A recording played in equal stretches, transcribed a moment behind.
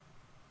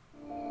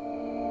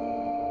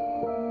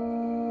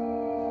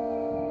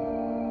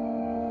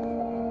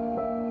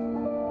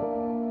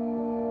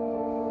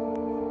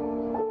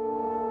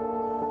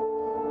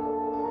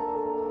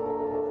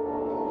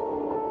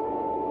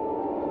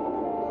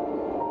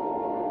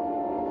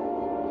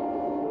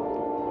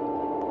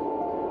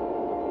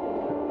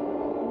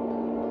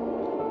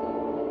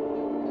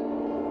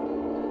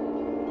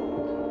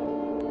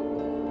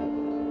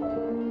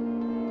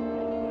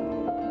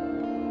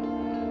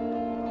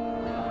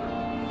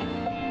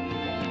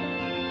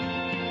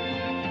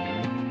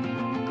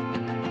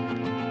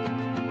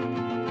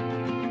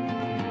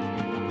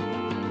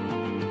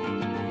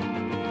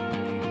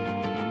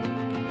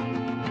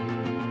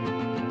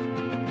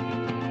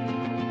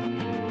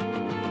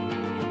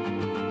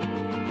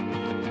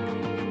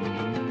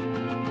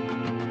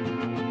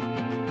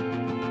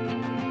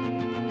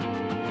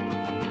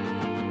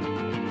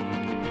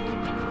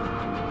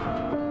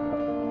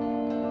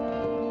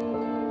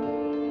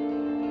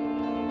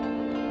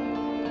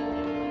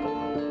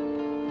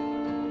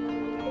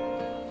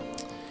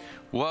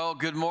Well,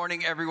 good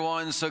morning,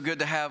 everyone. So good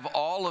to have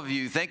all of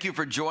you. Thank you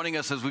for joining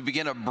us as we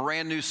begin a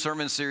brand new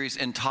sermon series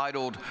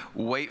entitled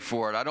Wait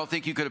For It. I don't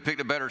think you could have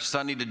picked a better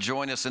Sunday to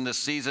join us in this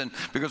season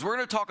because we're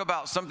going to talk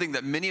about something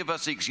that many of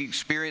us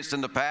experienced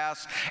in the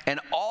past, and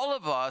all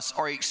of us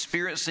are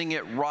experiencing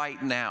it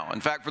right now. In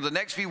fact, for the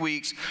next few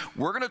weeks,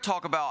 we're going to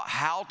talk about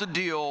how to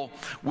deal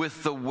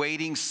with the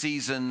waiting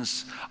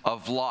seasons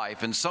of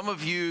life. And some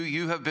of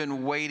you have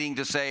been waiting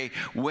to say,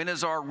 when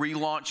is our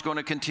relaunch going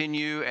to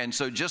continue? And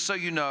so just so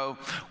you know,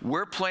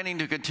 we're planning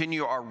to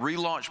continue our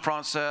relaunch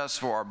process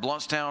for our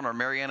Blountstown, our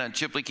Marianna, and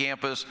Chipley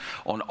campus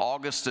on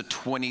August the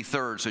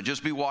 23rd. So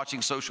just be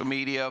watching social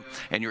media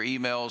and your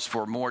emails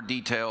for more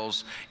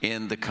details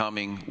in the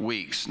coming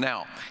weeks.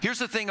 Now, here's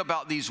the thing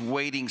about these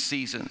waiting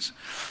seasons.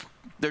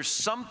 There's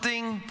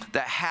something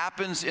that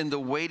happens in the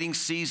waiting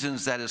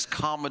seasons that is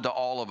common to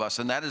all of us,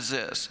 and that is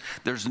this.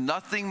 There's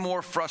nothing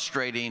more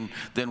frustrating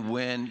than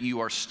when you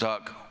are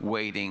stuck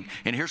waiting.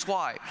 And here's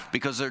why.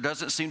 Because there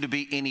doesn't seem to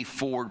be any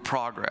forward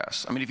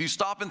progress. I mean, if you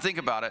stop and think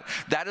about it,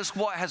 that is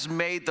what has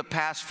made the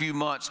past few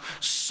months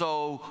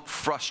so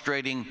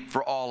frustrating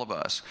for all of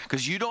us.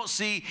 Because you don't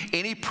see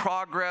any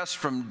progress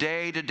from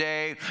day to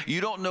day.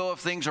 You don't know if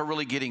things are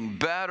really getting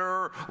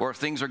better or if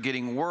things are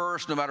getting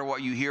worse, no matter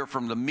what you hear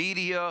from the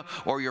media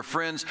or your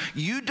friends.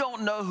 You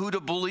don't know who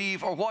to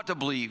believe or what to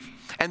believe.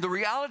 And the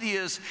reality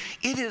is,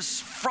 it is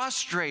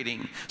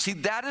frustrating. See,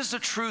 that is the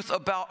truth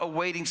about a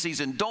waiting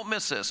season. Don't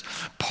miss this.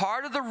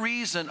 Part of the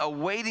reason a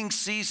waiting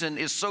season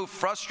is so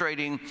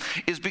frustrating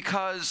is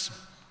because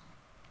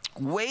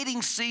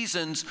waiting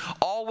seasons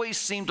always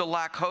seem to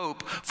lack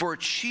hope for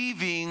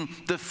achieving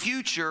the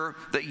future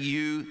that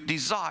you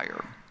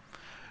desire.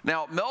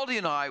 Now, Melody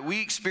and I,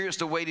 we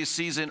experienced a waiting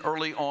season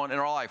early on in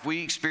our life.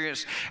 We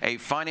experienced a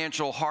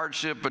financial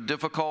hardship, a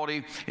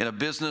difficulty in a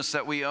business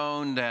that we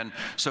owned. And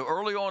so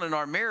early on in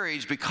our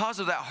marriage, because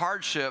of that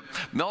hardship,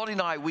 Melody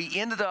and I, we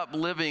ended up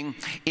living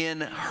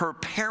in her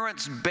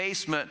parents'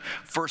 basement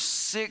for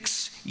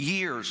 6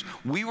 years.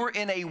 We were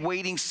in a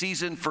waiting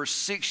season for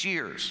 6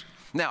 years.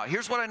 Now,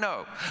 here's what I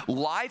know.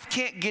 Life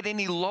can't get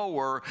any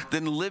lower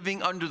than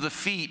living under the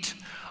feet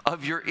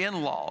of your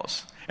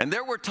in-laws. And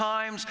there were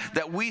times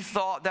that we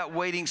thought that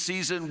waiting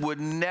season would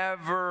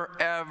never,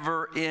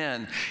 ever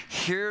end.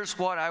 Here's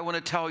what I want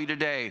to tell you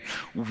today.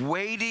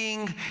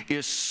 Waiting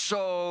is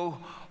so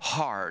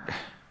hard.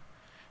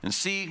 And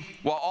see,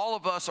 while all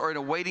of us are in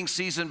a waiting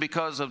season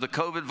because of the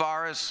COVID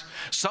virus,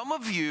 some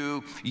of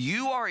you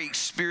are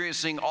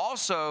experiencing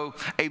also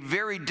a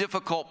very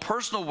difficult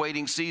personal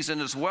waiting season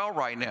as well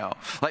right now.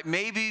 Like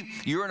maybe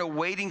you're in a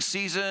waiting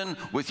season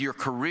with your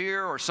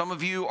career, or some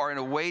of you are in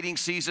a waiting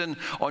season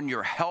on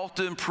your health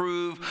to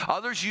improve.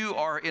 Others, you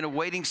are in a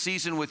waiting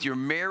season with your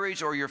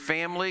marriage or your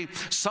family.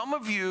 Some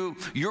of you,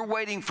 you're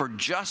waiting for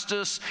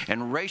justice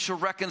and racial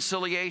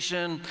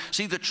reconciliation.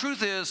 See, the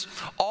truth is,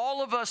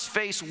 all of us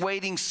face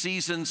waiting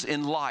seasons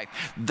in life.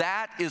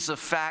 That is a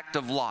fact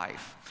of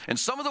life. And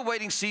some of the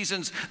waiting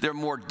seasons, they're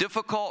more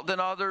difficult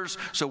than others.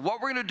 So what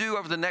we're going to do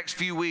over the next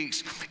few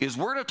weeks is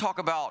we're going to talk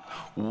about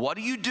what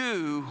do you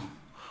do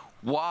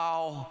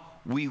while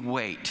we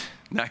wait.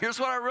 Now, here's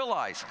what I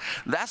realize.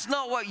 That's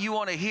not what you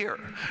want to hear.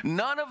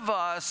 None of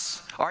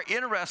us are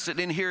interested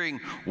in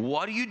hearing,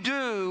 what do you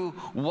do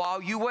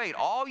while you wait?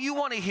 All you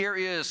want to hear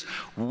is,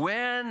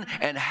 when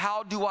and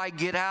how do I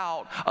get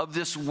out of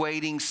this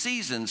waiting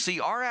season? See,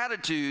 our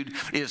attitude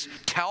is,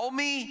 tell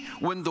me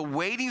when the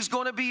waiting's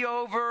going to be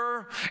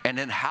over, and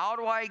then how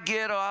do I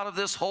get out of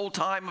this whole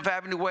time of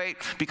having to wait?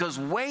 Because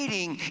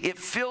waiting, it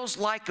feels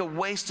like a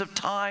waste of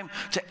time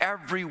to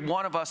every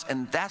one of us,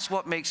 and that's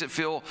what makes it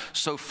feel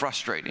so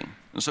frustrating.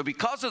 And so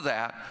because of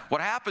that,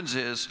 what happens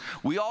is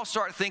we all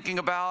start thinking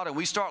about and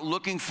we start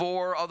looking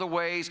for other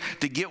ways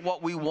to get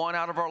what we want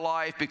out of our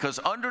life, because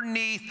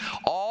underneath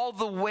all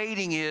the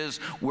waiting is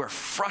we're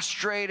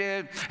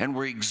frustrated and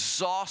we're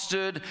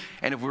exhausted.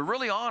 And if we're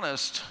really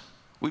honest,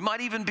 we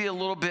might even be a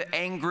little bit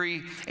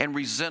angry and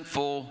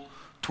resentful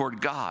toward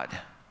God.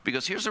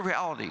 Because here's the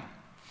reality.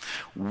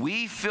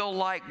 We feel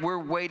like we're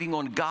waiting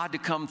on God to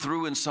come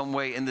through in some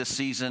way in this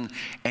season,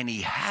 and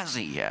He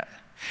hasn't yet.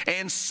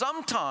 And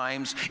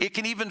sometimes it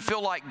can even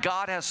feel like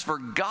God has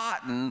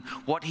forgotten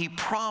what He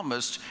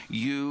promised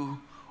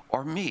you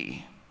or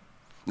me.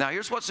 Now,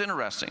 here's what's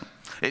interesting.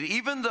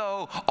 Even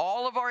though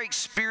all of our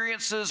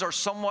experiences are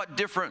somewhat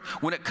different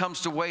when it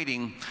comes to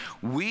waiting,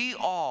 we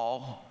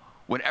all,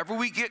 whenever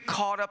we get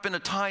caught up in a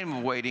time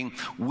of waiting,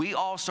 we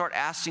all start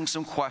asking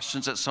some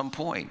questions at some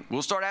point.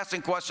 We'll start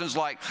asking questions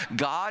like,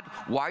 God,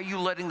 why are you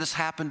letting this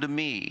happen to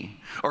me?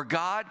 Or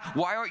God,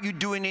 why aren't you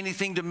doing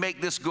anything to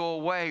make this go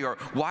away? Or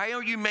why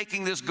aren't you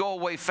making this go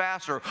away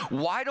faster?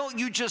 Why don't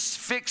you just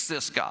fix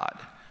this, God?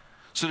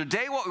 So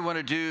today what we want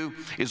to do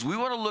is we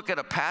want to look at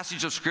a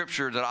passage of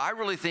Scripture that I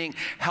really think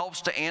helps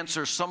to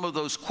answer some of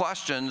those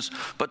questions.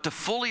 But to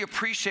fully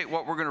appreciate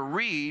what we're going to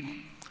read,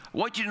 I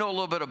want you to know a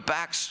little bit of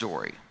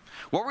backstory.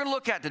 What we're going to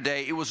look at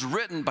today, it was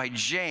written by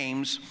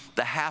James,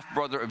 the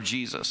half-brother of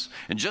Jesus.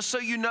 And just so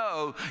you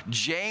know,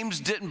 James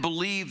didn't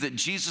believe that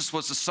Jesus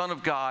was the Son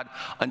of God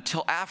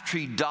until after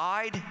he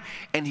died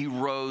and he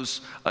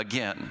rose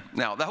again.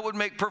 Now, that would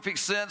make perfect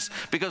sense,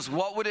 because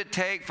what would it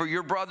take for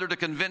your brother to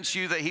convince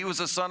you that he was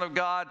the Son of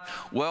God?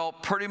 Well,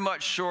 pretty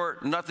much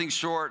nothing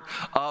short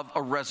of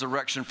a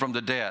resurrection from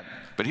the dead.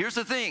 But here's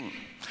the thing.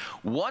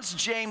 Once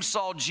James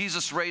saw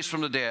Jesus raised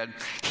from the dead,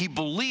 he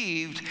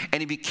believed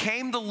and he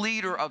became the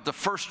leader of the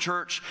first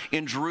church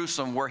in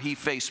Jerusalem, where he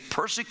faced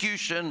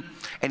persecution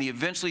and he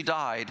eventually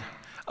died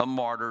a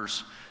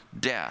martyr's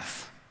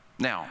death.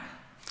 Now,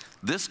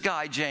 this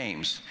guy,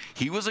 James,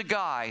 he was a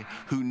guy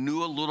who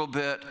knew a little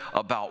bit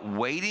about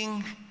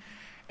waiting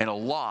and a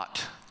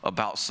lot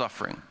about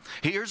suffering.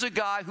 Here's a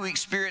guy who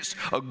experienced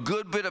a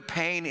good bit of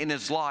pain in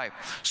his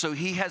life. So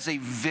he has a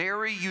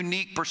very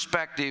unique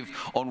perspective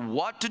on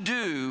what to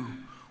do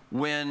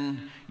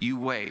when you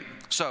wait.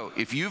 So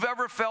if you've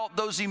ever felt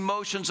those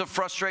emotions of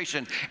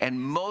frustration, and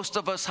most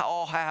of us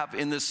all have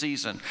in this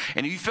season,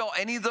 and if you felt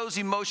any of those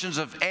emotions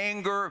of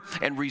anger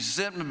and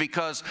resentment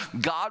because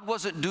God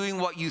wasn't doing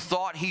what you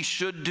thought he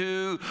should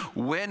do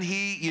when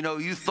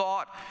you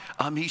thought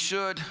he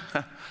should,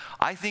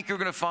 I think you're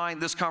going to find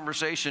this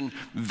conversation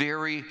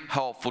very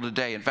helpful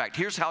today. In fact,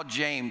 here's how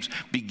James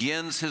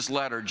begins his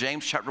letter.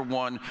 James chapter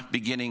 1,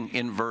 beginning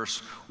in verse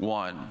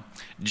 1.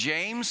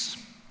 James,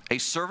 a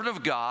servant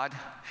of God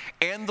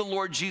and the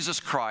Lord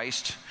Jesus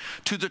Christ,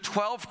 to the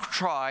 12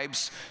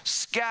 tribes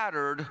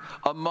scattered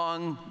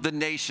among the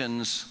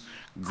nations,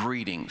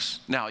 greetings.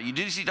 Now, you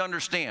just need to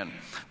understand,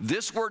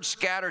 this word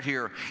scattered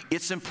here,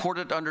 it's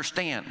important to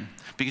understand.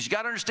 Because you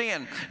got to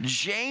understand,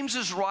 James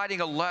is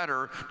writing a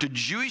letter to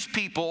Jewish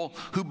people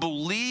who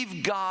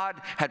believe God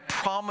had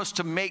promised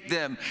to make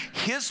them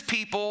his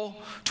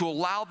people, to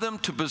allow them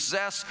to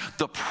possess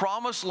the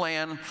promised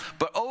land.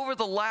 But over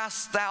the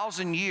last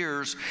 1,000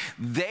 years,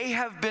 they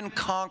have been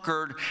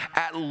conquered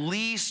at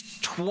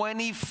least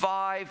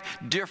 25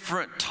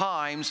 different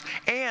times.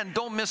 And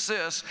don't miss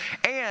this,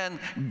 and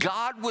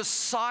God was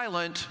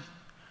silent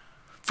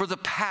for the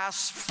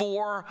past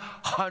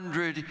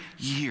 400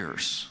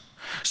 years.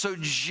 So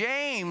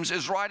James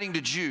is writing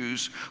to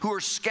Jews who are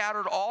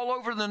scattered all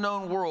over the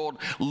known world,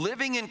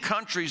 living in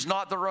countries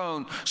not their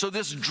own. So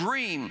this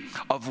dream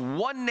of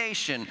one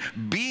nation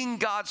being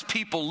God's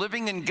people,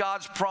 living in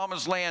God's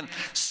promised land,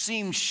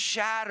 seemed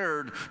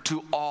shattered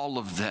to all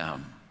of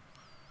them.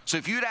 So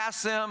if you'd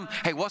ask them,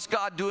 hey, what's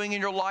God doing in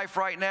your life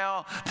right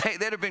now?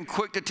 They'd have been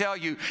quick to tell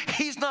you,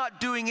 he's not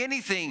doing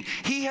anything.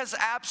 He has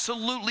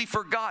absolutely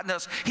forgotten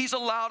us. He's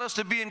allowed us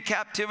to be in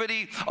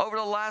captivity over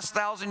the last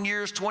 1,000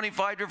 years,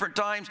 25 different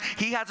times.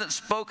 He hasn't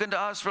spoken to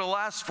us for the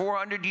last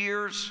 400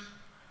 years.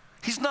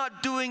 He's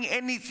not doing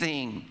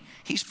anything.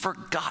 He's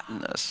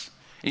forgotten us.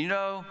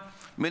 And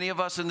many of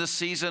us in this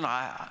season,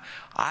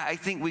 I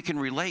think we can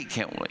relate,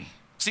 can't we?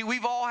 See,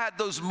 we've all had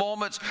those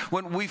moments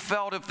when we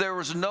felt if there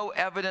was no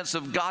evidence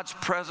of God's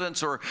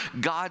presence or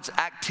God's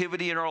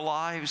activity in our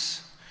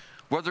lives,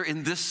 whether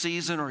in this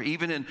season or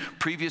even in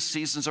previous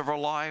seasons of our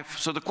life.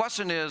 So the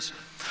question is,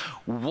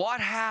 what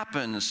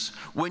happens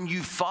when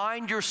you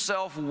find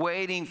yourself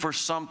waiting for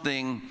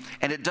something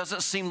and it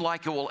doesn't seem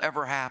like it will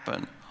ever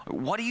happen?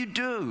 What do you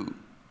do?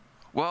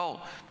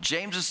 Well,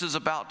 James is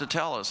about to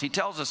tell us. He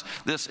tells us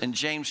this in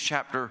James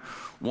chapter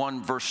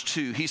 1, verse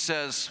 2. He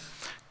says,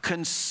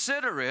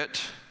 "Consider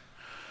it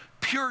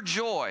pure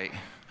joy,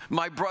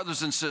 my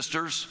brothers and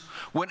sisters,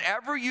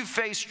 whenever you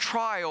face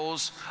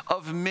trials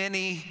of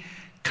many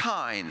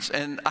kinds."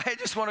 And I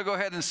just want to go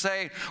ahead and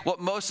say what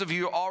most of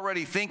you are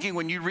already thinking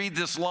when you read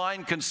this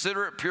line,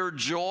 consider it pure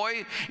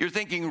joy. You're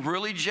thinking,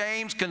 really,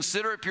 James?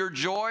 Consider it pure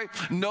joy?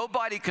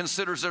 Nobody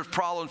considers their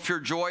problems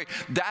pure joy.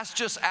 That's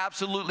just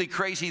absolutely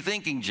crazy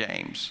thinking,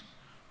 James.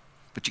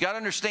 But you got to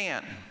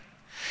understand,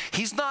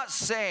 he's not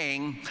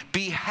saying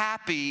be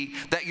happy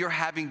that you're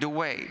having to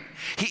wait.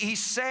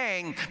 He's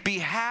saying be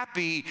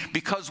happy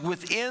because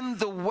within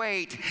the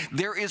wait,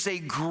 there is a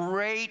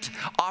great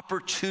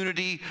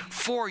opportunity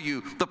for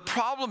you. The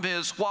problem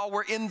is, while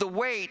we're in the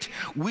wait,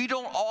 we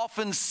don't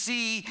often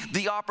see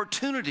the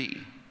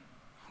opportunity.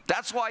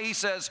 That's why he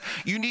says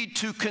you need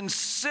to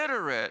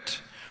consider it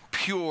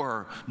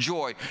pure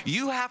joy.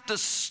 You have to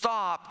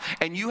stop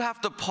and you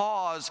have to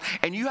pause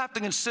and you have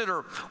to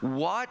consider,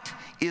 what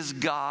is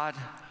God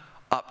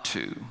up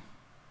to?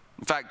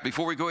 In fact,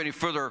 before we go any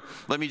further,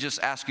 let me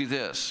just ask you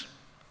this.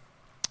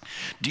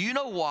 Do you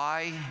know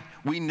why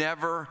we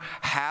never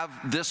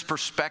have this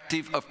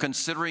perspective of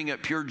considering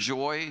it pure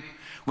joy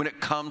when it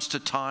comes to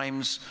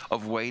times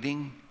of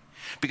waiting?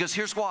 Because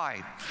here's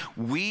why.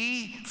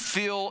 We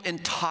feel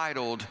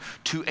entitled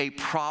to a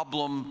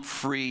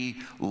problem-free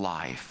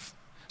life.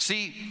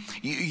 See,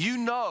 you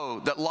know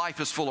that life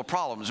is full of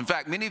problems. In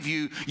fact, many of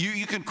you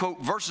can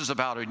quote verses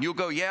about it, and you'll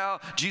go, yeah,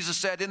 Jesus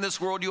said, in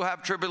this world you'll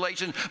have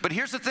tribulation. But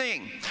here's the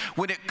thing.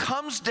 When it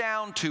comes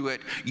down to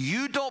it,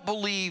 you don't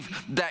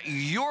believe that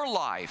your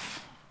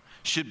life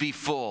should be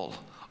full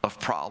of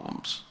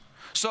problems.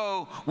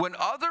 So when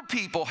other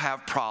people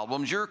have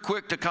problems, you're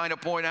quick to kind of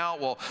point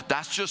out, well,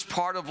 that's just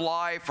part of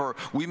life, or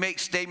we make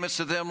statements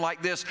to them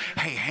like this,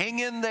 hey, hang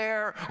in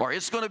there, or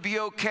it's going to be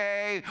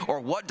okay, or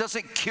what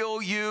doesn't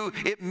kill you,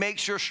 it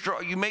makes you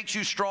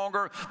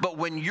stronger. But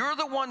when you're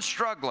the one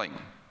struggling,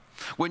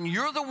 when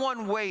you're the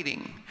one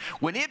waiting,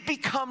 when it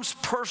becomes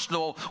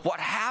personal, what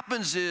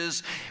happens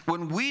is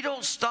when we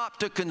don't stop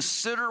to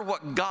consider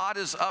what God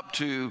is up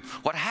to,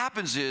 what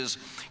happens is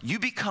you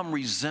become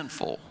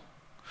resentful.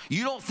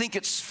 You don't think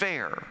it's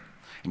fair,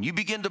 and you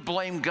begin to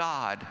blame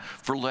God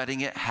for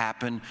letting it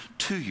happen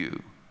to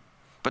you.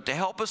 But to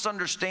help us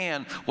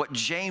understand what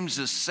James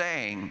is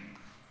saying,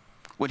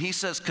 when he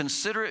says,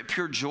 consider it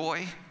pure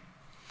joy,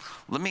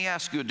 let me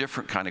ask you a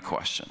different kind of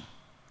question,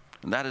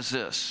 and that is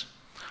this.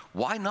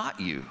 Why not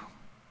you?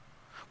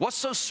 What's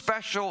so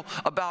special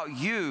about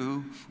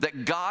you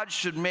that God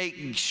should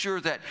make sure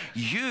that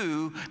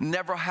you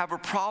never have a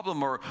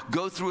problem or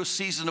go through a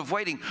season of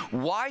waiting?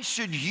 Why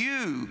should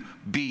you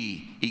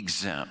be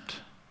exempt?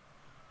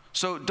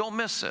 So don't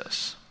miss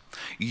this.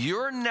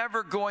 You're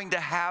never going to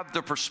have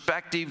the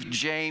perspective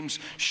James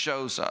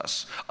shows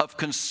us of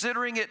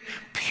considering it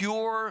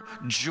pure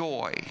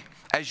joy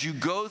as you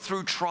go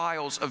through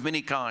trials of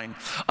many kind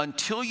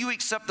until you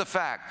accept the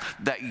fact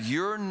that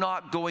you're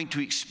not going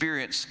to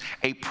experience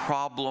a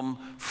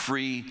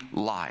problem-free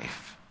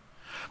life.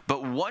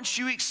 But once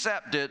you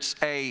accept it's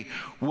a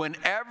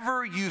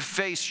whenever you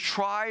face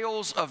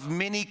trials of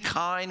many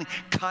kind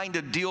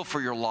of deal for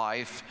your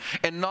life,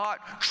 and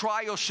not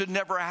trials should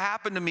never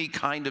happen to me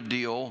kind of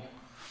deal,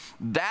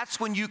 that's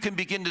when you can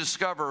begin to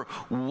discover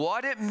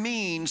what it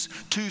means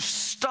to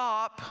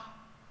stop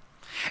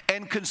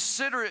and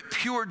consider it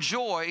pure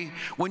joy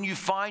when you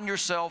find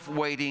yourself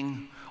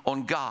waiting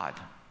on God.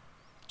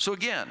 So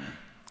again,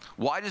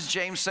 why does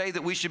James say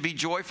that we should be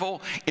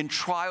joyful in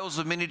trials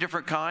of many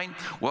different kind?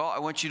 Well, I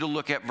want you to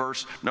look at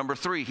verse number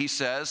 3. He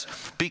says,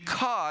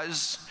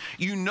 because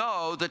you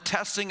know the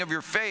testing of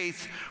your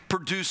faith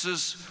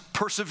produces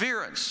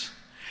perseverance.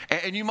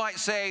 And you might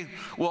say,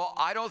 well,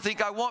 I don't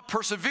think I want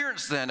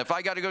perseverance then if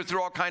I got to go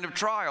through all kind of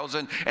trials.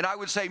 And I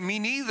would say, me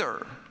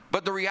neither.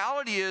 But the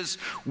reality is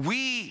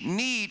we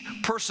need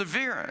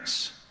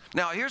perseverance.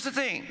 Now, here's the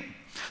thing.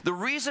 The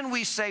reason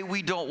we say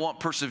we don't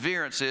want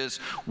perseverance is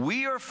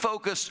we are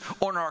focused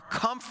on our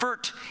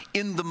comfort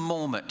in the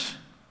moment.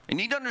 And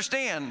you need to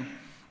understand,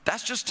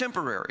 that's just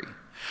temporary.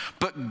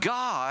 But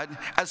God,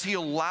 as He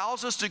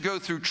allows us to go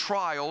through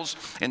trials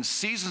and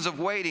seasons of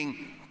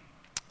waiting,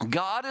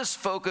 God is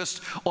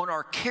focused on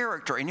our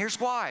character. And here's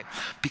why.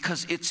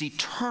 Because it's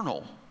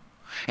eternal.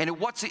 And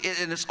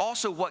it's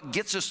also what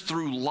gets us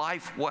through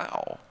life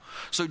well.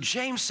 So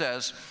James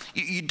says,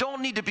 you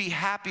don't need to be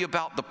happy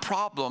about the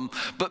problem,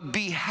 but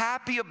be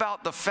happy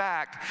about the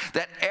fact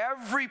that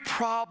every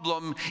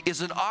problem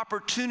is an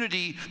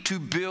opportunity to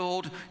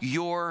build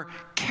your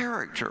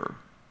character.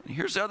 And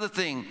here's the other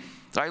thing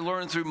that I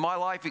learned through my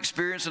life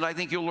experience, and I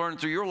think you'll learn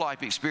through your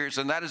life experience,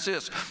 and that is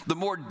this. The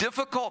more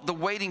difficult the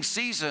waiting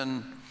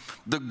season,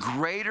 the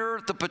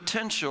greater the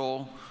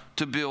potential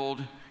to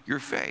build your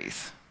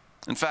faith.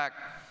 In fact,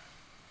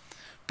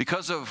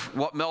 because of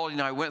what Melody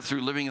and I went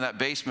through living in that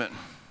basement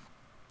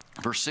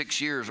for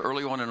 6 years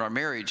early on in our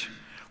marriage,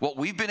 what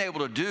we've been able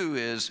to do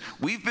is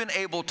we've been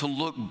able to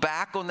look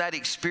back on that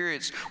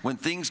experience when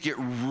things get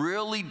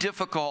really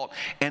difficult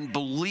and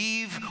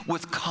believe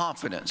with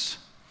confidence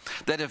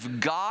that if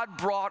God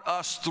brought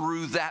us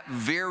through that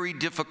very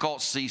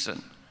difficult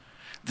season,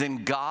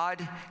 then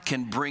God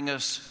can bring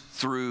us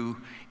through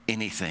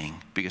anything.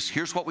 Because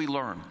here's what we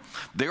learn.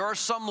 There are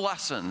some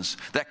lessons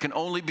that can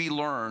only be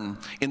learned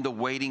in the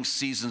waiting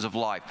seasons of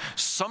life.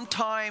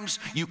 Sometimes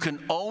you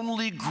can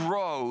only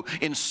grow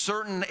in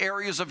certain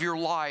areas of your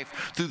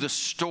life through the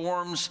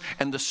storms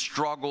and the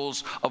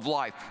struggles of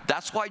life.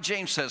 That's why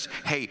James says,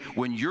 hey,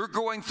 when you're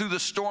going through the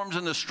storms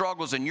and the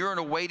struggles and you're in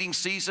a waiting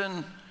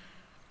season,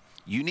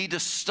 you need to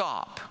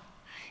stop.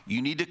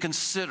 You need to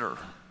consider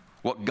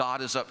what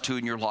God is up to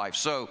in your life.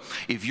 So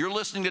if you're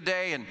listening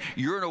today and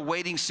you're in a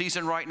waiting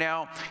season right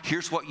now,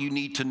 here's what you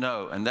need to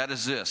know, and that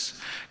is this.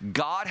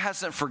 God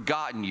hasn't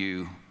forgotten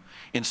you.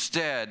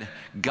 Instead,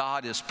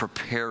 God is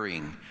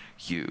preparing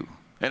you.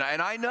 And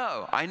I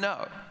know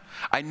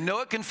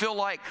it can feel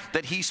like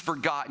that He's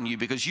forgotten you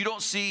because you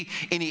don't see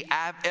any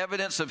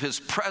evidence of His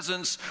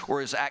presence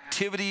or His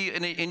activity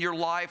in your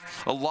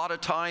life a lot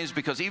of times,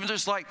 because even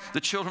just like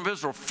the children of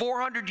Israel,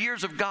 400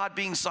 years of God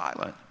being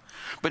silent.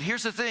 But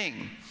here's the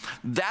thing,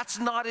 that's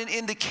not an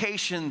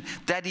indication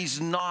that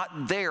He's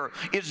not there.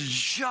 It's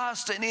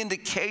just an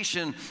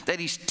indication that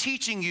He's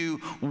teaching you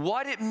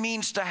what it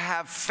means to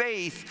have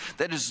faith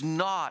that is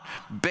not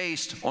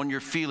based on your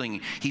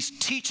feeling. He's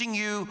teaching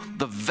you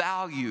the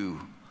value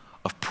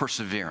of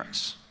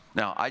perseverance.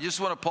 Now, I just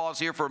want to pause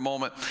here for a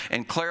moment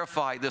and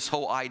clarify this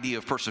whole idea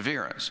of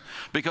perseverance.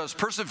 Because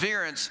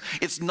perseverance,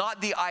 it's not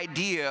the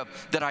idea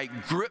that I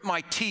grip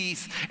my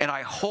teeth and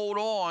I hold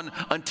on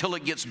until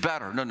it gets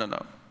better.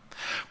 No.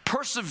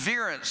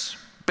 Perseverance,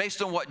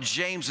 based on what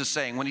James is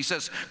saying, when he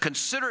says,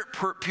 consider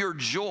it pure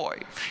joy,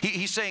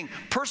 he's saying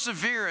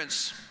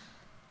perseverance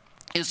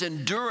is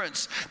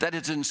endurance that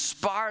is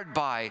inspired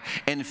by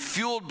and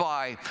fueled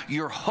by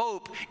your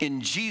hope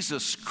in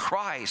Jesus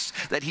Christ,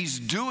 that he's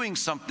doing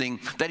something,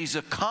 that he's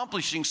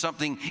accomplishing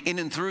something in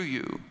and through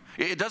you.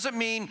 It doesn't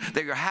mean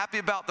that you're happy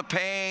about the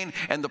pain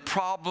and the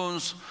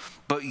problems,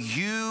 but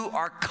you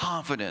are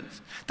confident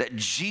that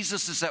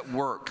Jesus is at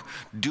work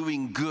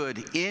doing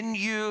good in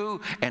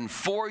you and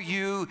for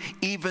you,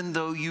 even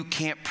though you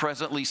can't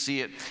presently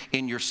see it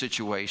in your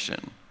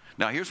situation.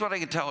 Now, here's what I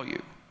can tell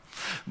you.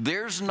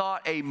 There's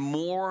not a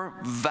more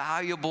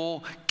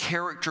valuable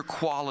character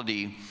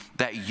quality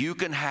that you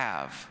can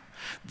have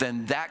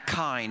than that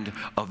kind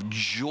of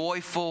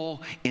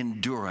joyful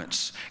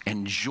endurance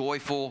and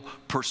joyful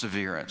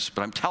perseverance.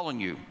 But I'm telling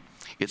you,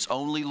 it's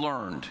only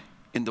learned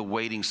in the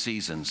waiting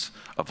seasons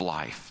of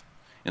life.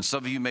 And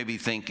some of you may be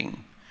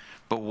thinking,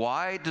 but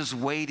why does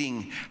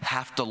waiting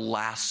have to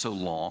last so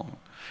long?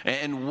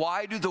 And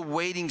why do the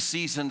waiting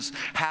seasons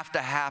have to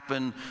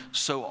happen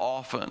so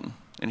often?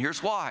 And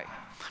here's why.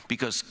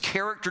 Because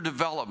character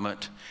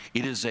development,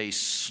 it is a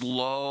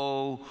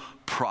slow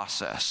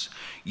process.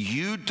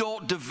 You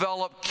don't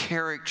develop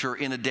character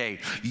in a day.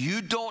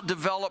 You don't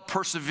develop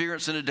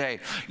perseverance in a day.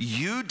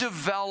 You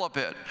develop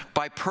it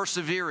by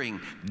persevering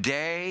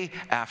day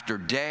after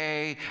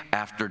day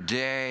after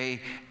day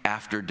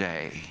after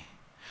day.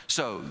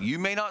 So you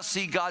may not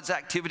see God's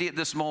activity at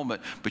this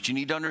moment, but you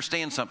need to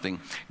understand something.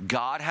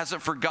 God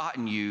hasn't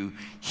forgotten you.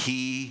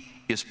 He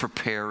is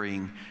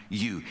preparing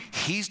you.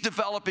 He's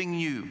developing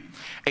you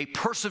a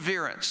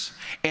perseverance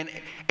and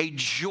a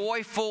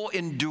joyful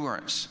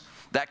endurance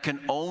that can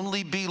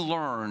only be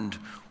learned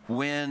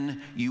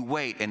when you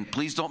wait. And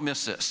please don't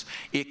miss this.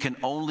 It can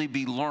only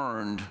be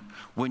learned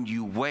when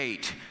you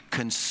wait,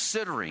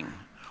 considering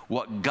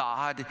what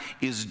God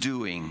is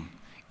doing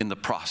in the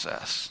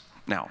process.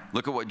 Now,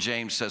 look at what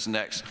James says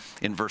next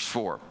in verse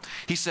 4.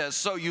 He says,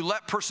 so you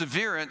let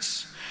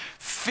perseverance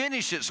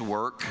finish its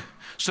work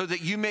so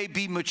that you may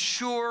be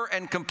mature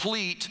and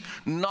complete,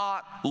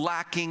 not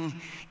lacking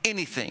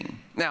anything.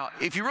 Now,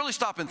 if you really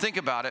stop and think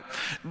about it,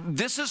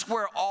 this is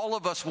where all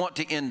of us want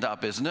to end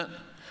up, isn't it?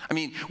 I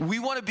mean, we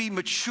want to be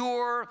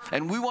mature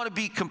and we want to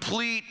be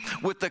complete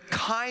with the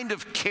kind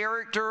of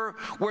character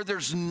where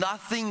there's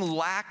nothing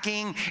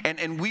lacking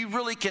and we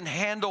really can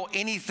handle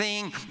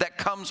anything that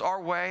comes our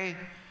way.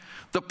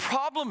 The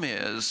problem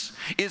is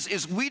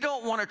we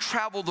don't want to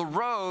travel the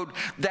road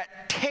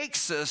that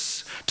takes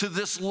us to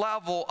this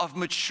level of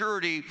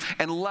maturity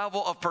and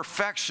level of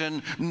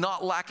perfection,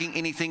 not lacking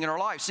anything in our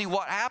life. See,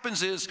 what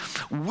happens is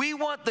we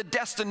want the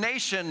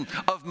destination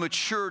of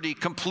maturity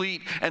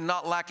complete and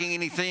not lacking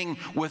anything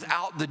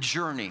without the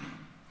journey.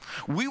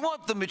 We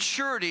want the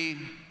maturity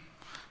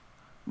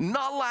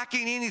not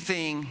lacking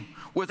anything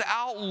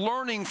without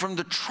learning from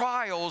the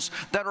trials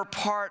that are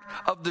part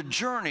of the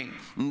journey.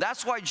 And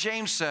that's why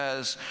James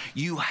says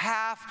you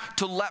have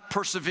to let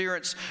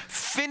perseverance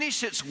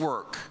finish its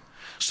work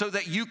so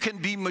that you can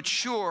be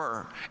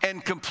mature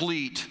and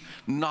complete,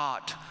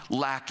 not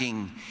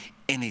lacking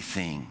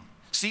anything.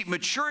 See,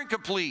 mature and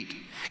complete,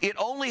 it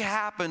only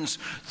happens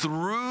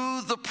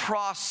through the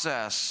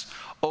process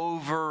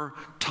over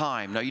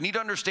time. Now, you need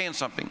to understand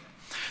something.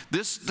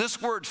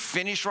 This word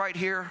finish right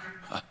here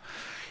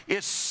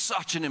is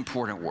such an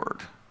important word.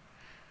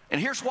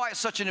 And here's why it's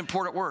such an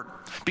important word.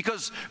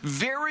 Because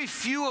very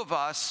few of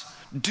us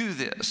do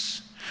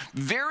this.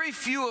 Very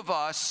few of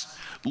us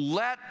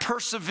let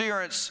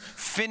perseverance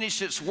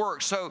finish its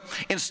work. So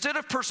instead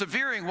of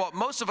persevering, what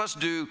most of us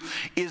do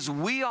is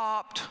we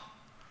opt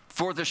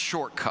for the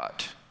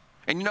shortcut.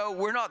 And you know,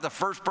 we're not the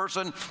first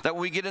person that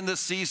when we get in this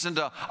season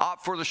to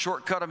opt for the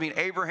shortcut. I mean,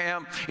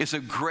 Abraham is a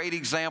great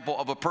example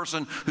of a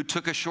person who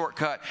took a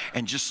shortcut,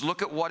 and just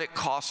look at what it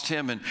cost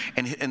him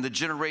and the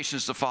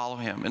generations to follow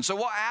him. And so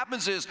what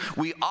happens is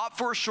we opt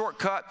for a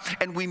shortcut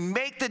and we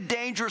make the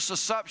dangerous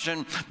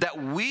assumption that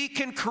we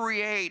can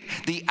create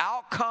the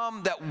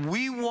outcome that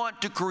we want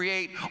to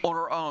create on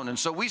our own. And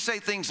so we say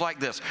things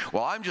like this: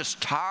 well, I'm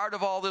just tired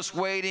of all this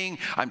waiting.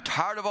 I'm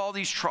tired of all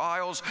these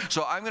trials.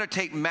 So I'm going to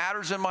take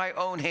matters in my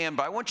own hand.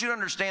 But I want you to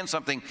understand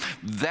something.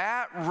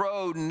 That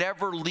road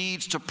never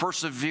leads to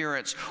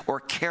perseverance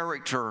or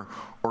character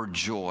or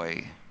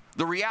joy.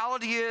 The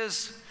reality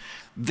is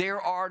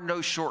there are no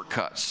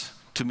shortcuts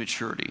to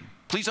maturity.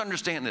 Please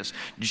understand this.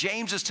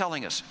 James is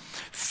telling us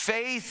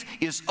faith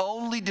is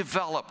only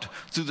developed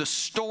through the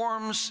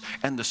storms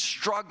and the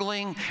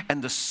struggling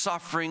and the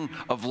suffering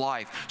of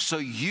life. So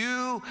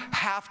you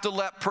have to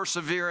let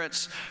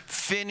perseverance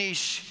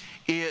finish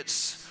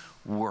its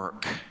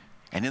work.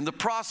 And in the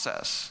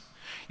process,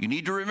 you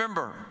need to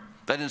remember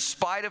that in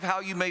spite of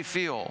how you may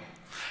feel,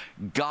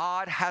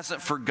 God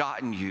hasn't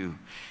forgotten you.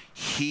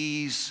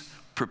 He's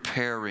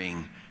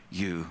preparing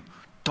you.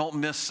 Don't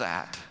miss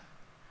that.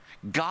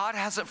 God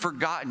hasn't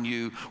forgotten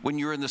you when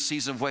you're in the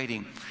season of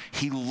waiting.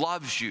 He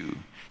loves you.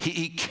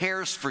 He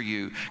cares for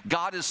you.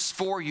 God is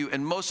for you.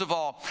 And most of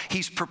all,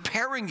 He's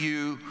preparing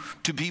you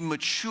to be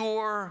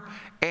mature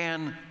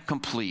and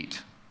complete.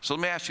 So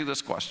let me ask you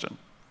this question.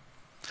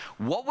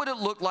 What would it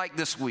look like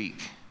this week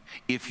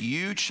if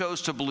you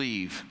chose to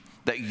believe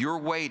that your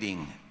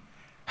waiting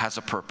has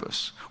a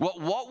purpose.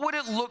 What would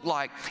it look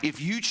like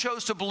if you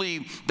chose to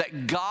believe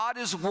that God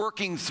is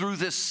working through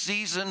this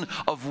season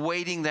of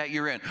waiting that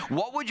you're in?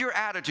 What would your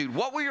attitude,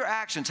 what were your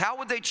actions, how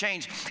would they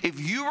change if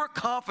you were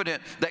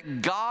confident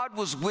that God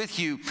was with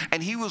you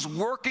and he was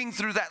working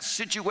through that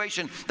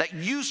situation that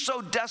you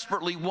so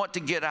desperately want to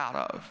get out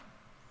of?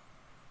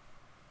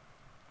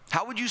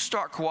 How would you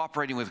start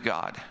cooperating with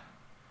God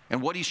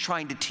and what he's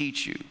trying to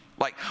teach you?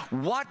 Like,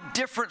 what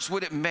difference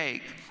would it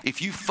make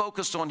if you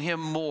focused on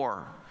him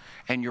more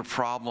and your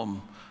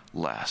problem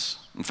less?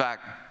 In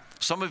fact,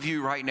 some of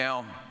you right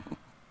now,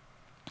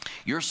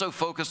 you're so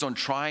focused on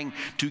trying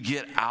to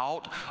get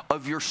out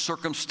of your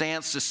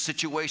circumstance, this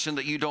situation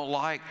that you don't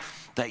like,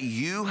 that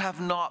you have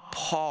not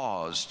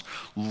paused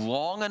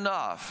long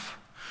enough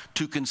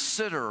to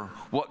consider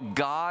what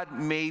God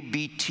may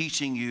be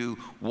teaching you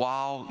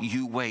while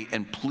you wait.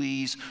 And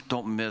please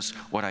don't miss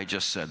what I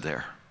just said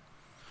there.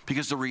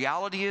 Because the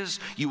reality is,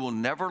 you will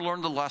never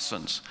learn the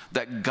lessons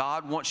that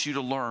God wants you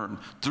to learn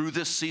through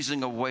this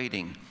season of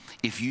waiting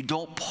if you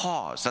don't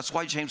pause. That's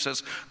why James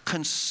says,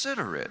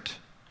 consider it.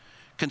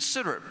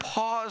 Consider it.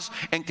 Pause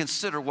and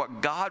consider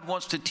what God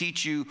wants to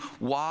teach you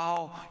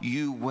while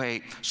you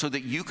wait, so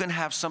that you can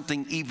have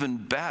something even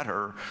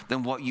better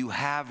than what you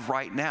have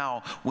right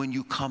now when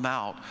you come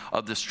out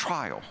of this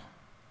trial.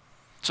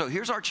 So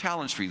here's our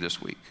challenge for you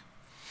this week.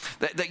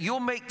 That you'll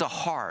make the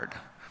hard,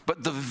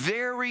 but the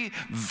very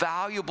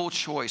valuable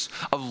choice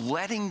of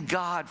letting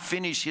God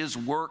finish his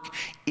work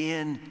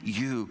in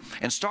you,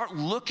 and start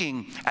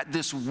looking at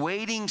this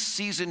waiting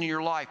season in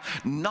your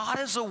life not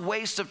as a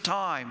waste of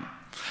time,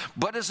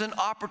 but as an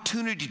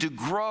opportunity to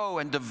grow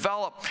and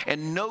develop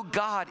and know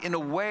God in a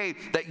way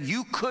that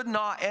you could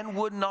not and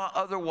would not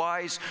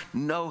otherwise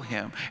know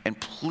him. And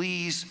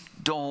please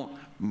don't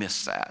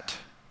miss that.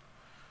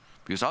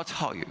 Because I'll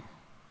tell you,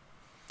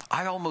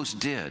 I almost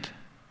did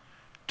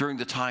during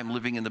the time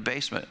living in the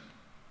basement.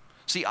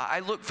 See, I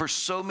looked for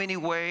so many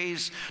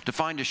ways to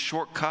find a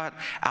shortcut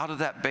out of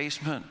that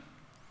basement.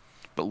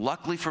 But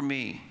luckily for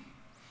me,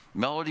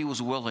 Melody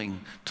was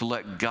willing to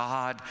let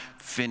God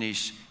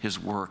finish his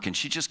work. And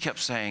she just kept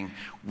saying,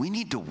 we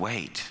need to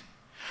wait.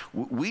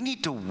 We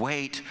need to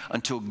wait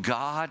until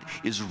God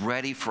is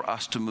ready for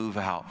us to move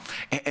out.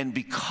 And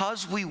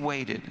because we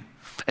waited,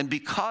 and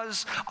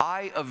because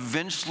I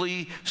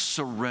eventually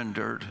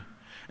surrendered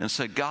and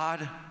said,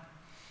 God,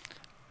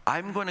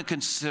 I'm going to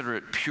consider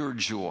it pure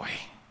joy.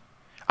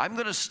 I'm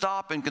going to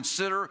stop and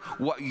consider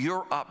what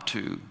you're up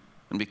to.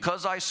 And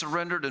because I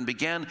surrendered and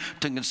began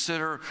to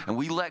consider, and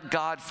we let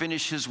God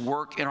finish his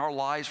work in our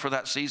lives for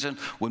that season,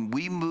 when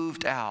we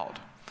moved out,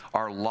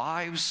 our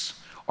lives,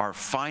 our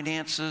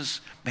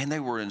finances, man, they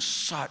were in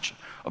such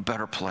a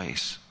better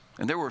place.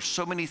 And there were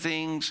so many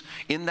things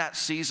in that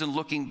season,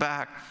 looking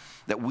back,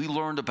 that we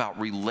learned about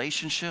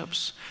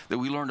relationships, that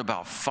we learned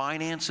about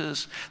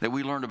finances, that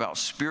we learned about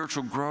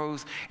spiritual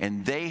growth,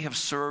 and they have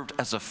served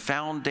as a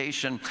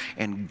foundation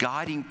and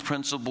guiding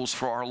principles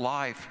for our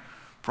life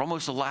for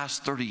almost the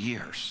last 30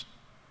 years.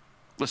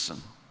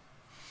 Listen,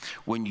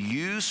 when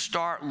you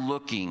start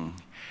looking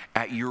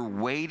at your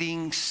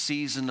waiting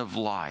season of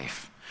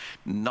life,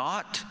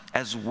 not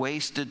as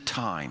wasted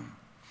time,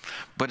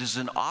 but as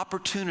an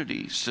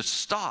opportunity to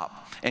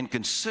stop and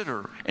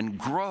consider and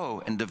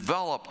grow and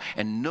develop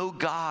and know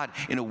God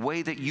in a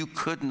way that you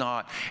could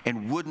not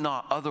and would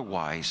not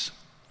otherwise,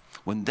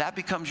 when that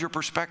becomes your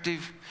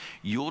perspective,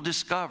 you'll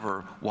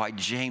discover why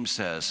James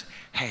says,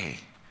 hey,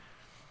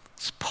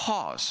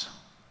 pause.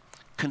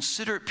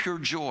 Consider it pure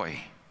joy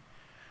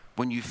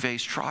when you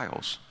face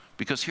trials.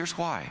 Because here's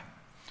why.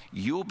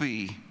 You'll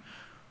be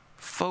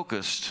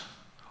focused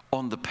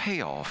on the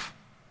payoff,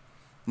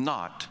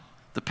 not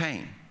the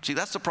pain. See,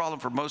 that's the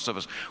problem for most of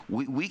us.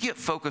 We get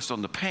focused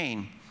on the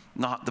pain,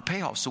 not the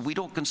payoff. So we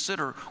don't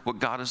consider what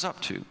God is up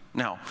to.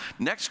 Now,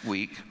 next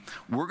week,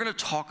 we're going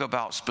to talk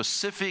about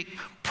specific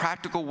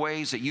practical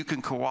ways that you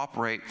can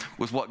cooperate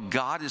with what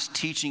God is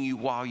teaching you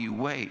while you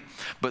wait.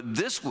 But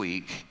this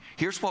week,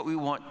 here's what we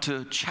want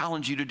to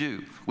challenge you to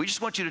do. We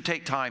just want you to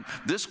take time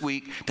this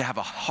week to have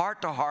a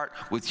heart-to-heart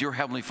with your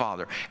Heavenly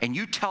Father. And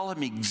you tell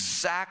him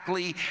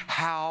exactly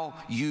how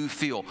you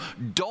feel.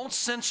 Don't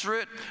censor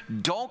it.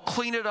 Don't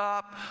clean it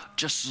up.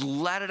 Just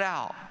let it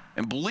out.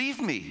 And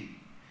believe me,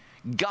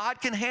 God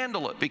can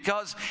handle it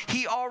because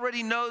he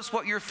already knows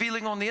what you're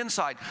feeling on the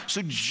inside.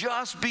 So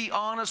just be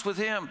honest with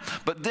him.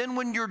 But then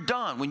when you're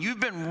done, when you've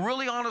been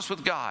really honest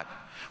with God,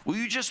 will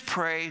you just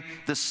pray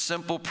this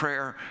simple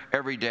prayer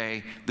every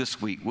day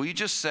this week? Will you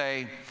just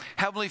say,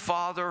 Heavenly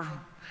Father,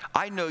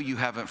 I know you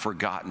haven't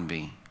forgotten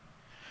me,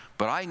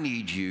 but I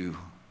need you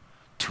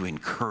to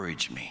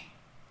encourage me.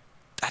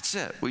 That's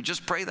it. We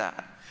just pray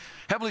that.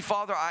 Heavenly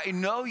Father, I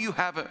know you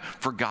haven't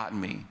forgotten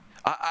me.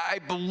 I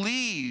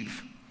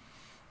believe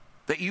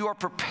that you are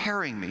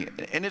preparing me.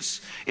 And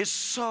it's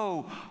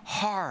so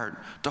hard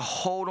to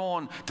hold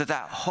on to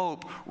that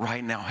hope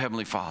right now,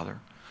 Heavenly Father.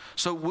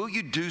 So will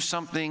you do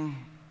something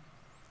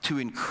to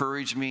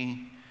encourage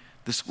me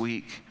this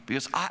week?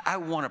 Because I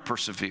want to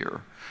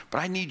persevere, but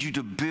I need you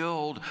to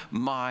build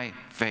my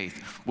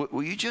faith.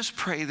 Will you just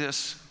pray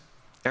this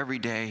every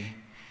day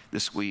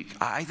this week.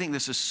 I think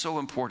this is so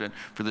important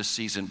for this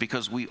season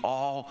because we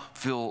all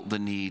feel the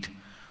need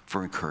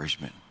for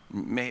encouragement.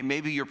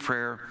 Maybe your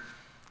prayer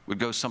would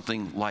go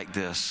something like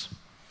this.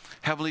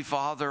 Heavenly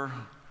Father,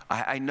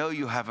 I know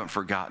you haven't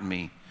forgotten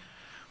me,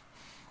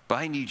 but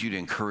I need you to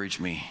encourage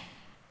me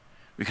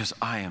because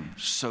I am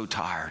so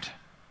tired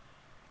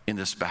in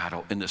this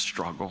battle, in this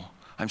struggle.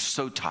 I'm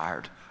so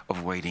tired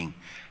of waiting.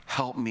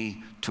 Help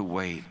me to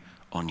wait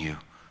on you.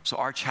 So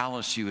our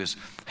challenge to you is,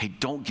 hey,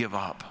 don't give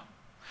up.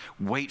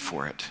 Wait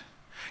for it.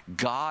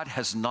 God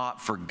has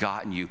not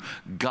forgotten you.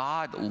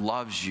 God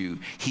loves you.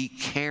 He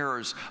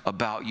cares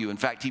about you. In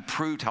fact, he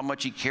proved how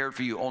much he cared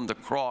for you on the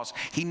cross.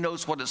 He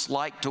knows what it's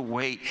like to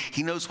wait.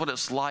 He knows what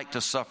it's like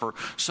to suffer.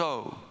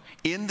 So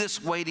in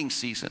this waiting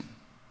season,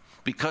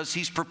 because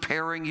he's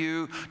preparing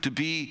you to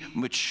be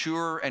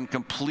mature and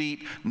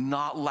complete,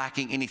 not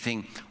lacking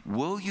anything,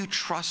 will you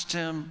trust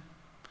him?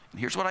 And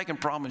here's what I can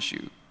promise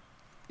you.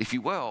 If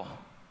you will,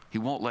 he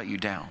won't let you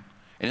down.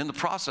 And in the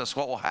process,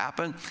 what will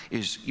happen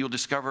is you'll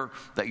discover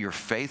that your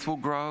faith will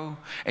grow,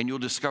 and you'll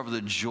discover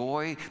the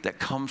joy that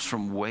comes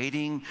from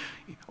waiting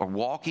or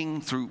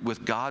walking through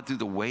with God through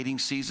the waiting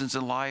seasons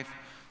in life.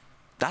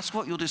 That's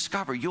what you'll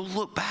discover. You'll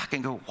look back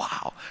and go,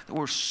 wow, there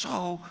were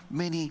so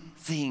many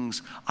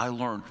things I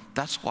learned.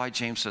 That's why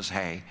James says,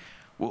 hey,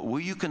 will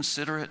you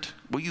consider it?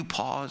 Will you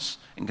pause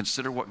and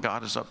consider what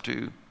God is up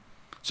to?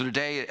 So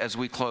today, as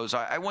we close,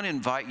 I want to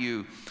invite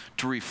you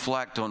to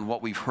reflect on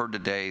what we've heard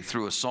today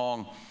through a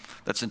song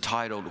that's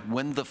entitled,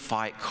 When the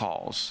Fight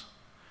Calls.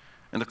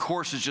 And the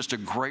chorus is just a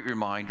great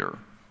reminder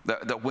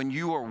that when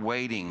you are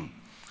waiting,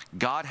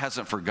 God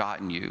hasn't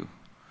forgotten you.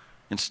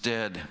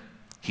 Instead,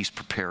 he's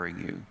preparing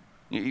you.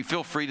 You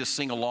feel free to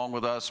sing along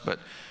with us,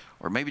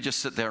 or maybe just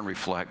sit there and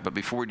reflect. But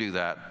before we do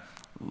that,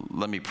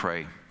 let me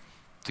pray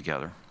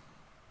together.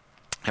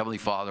 Heavenly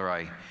Father,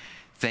 I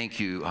thank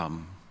you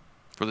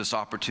for this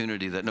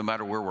opportunity that no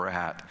matter where we're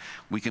at,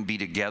 we can be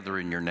together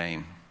in your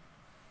name.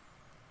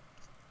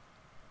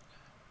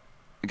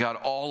 God,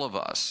 all of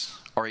us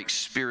are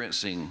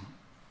experiencing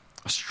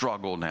a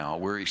struggle now.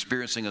 We're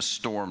experiencing a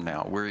storm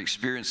now. We're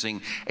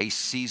experiencing a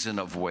season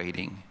of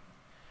waiting.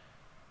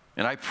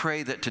 And I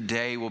pray that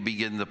today will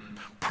begin the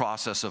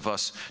process of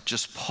us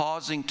just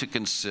pausing to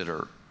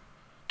consider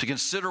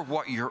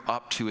what you're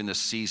up to in this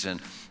season.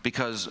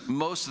 Because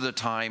most of the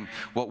time,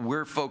 what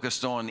we're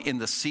focused on in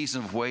the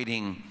season of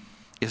waiting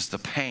is the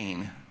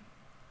pain,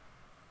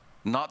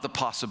 not the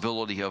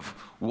possibility of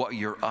what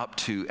you're up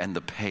to and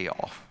the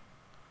payoff.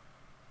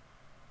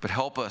 But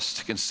help us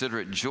to consider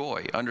it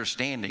joy,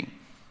 understanding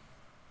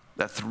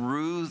that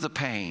through the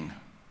pain,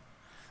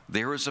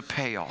 there is a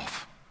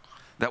payoff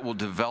that will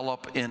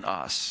develop in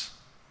us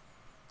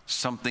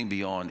something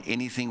beyond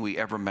anything we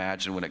ever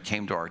imagined when it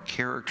came to our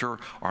character,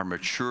 our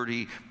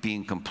maturity,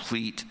 being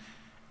complete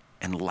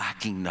and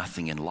lacking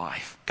nothing in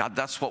life. God,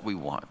 that's what we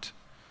want.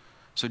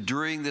 So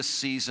during this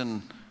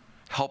season,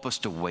 help us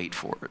to wait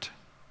for it.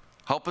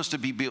 Help us to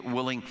be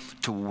willing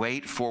to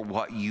wait for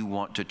what you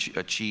want to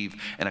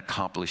achieve and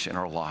accomplish in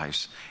our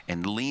lives,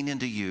 and lean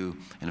into you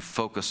and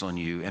focus on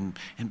you,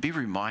 and be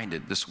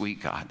reminded this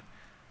week, God,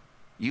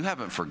 you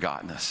haven't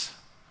forgotten us,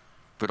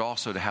 but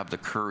also to have the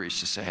courage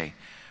to say,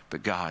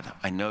 but God,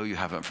 I know you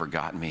haven't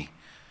forgotten me,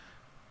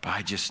 but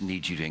I just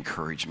need you to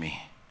encourage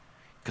me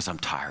because I'm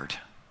tired.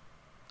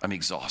 I'm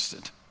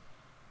exhausted.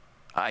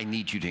 I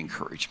need you to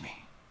encourage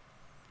me.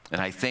 And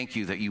I thank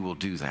you that you will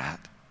do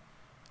that,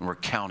 and we're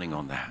counting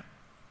on that.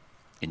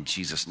 In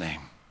Jesus'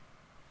 name,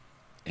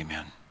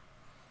 amen.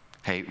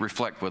 Hey,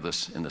 reflect with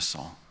us in this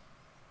song.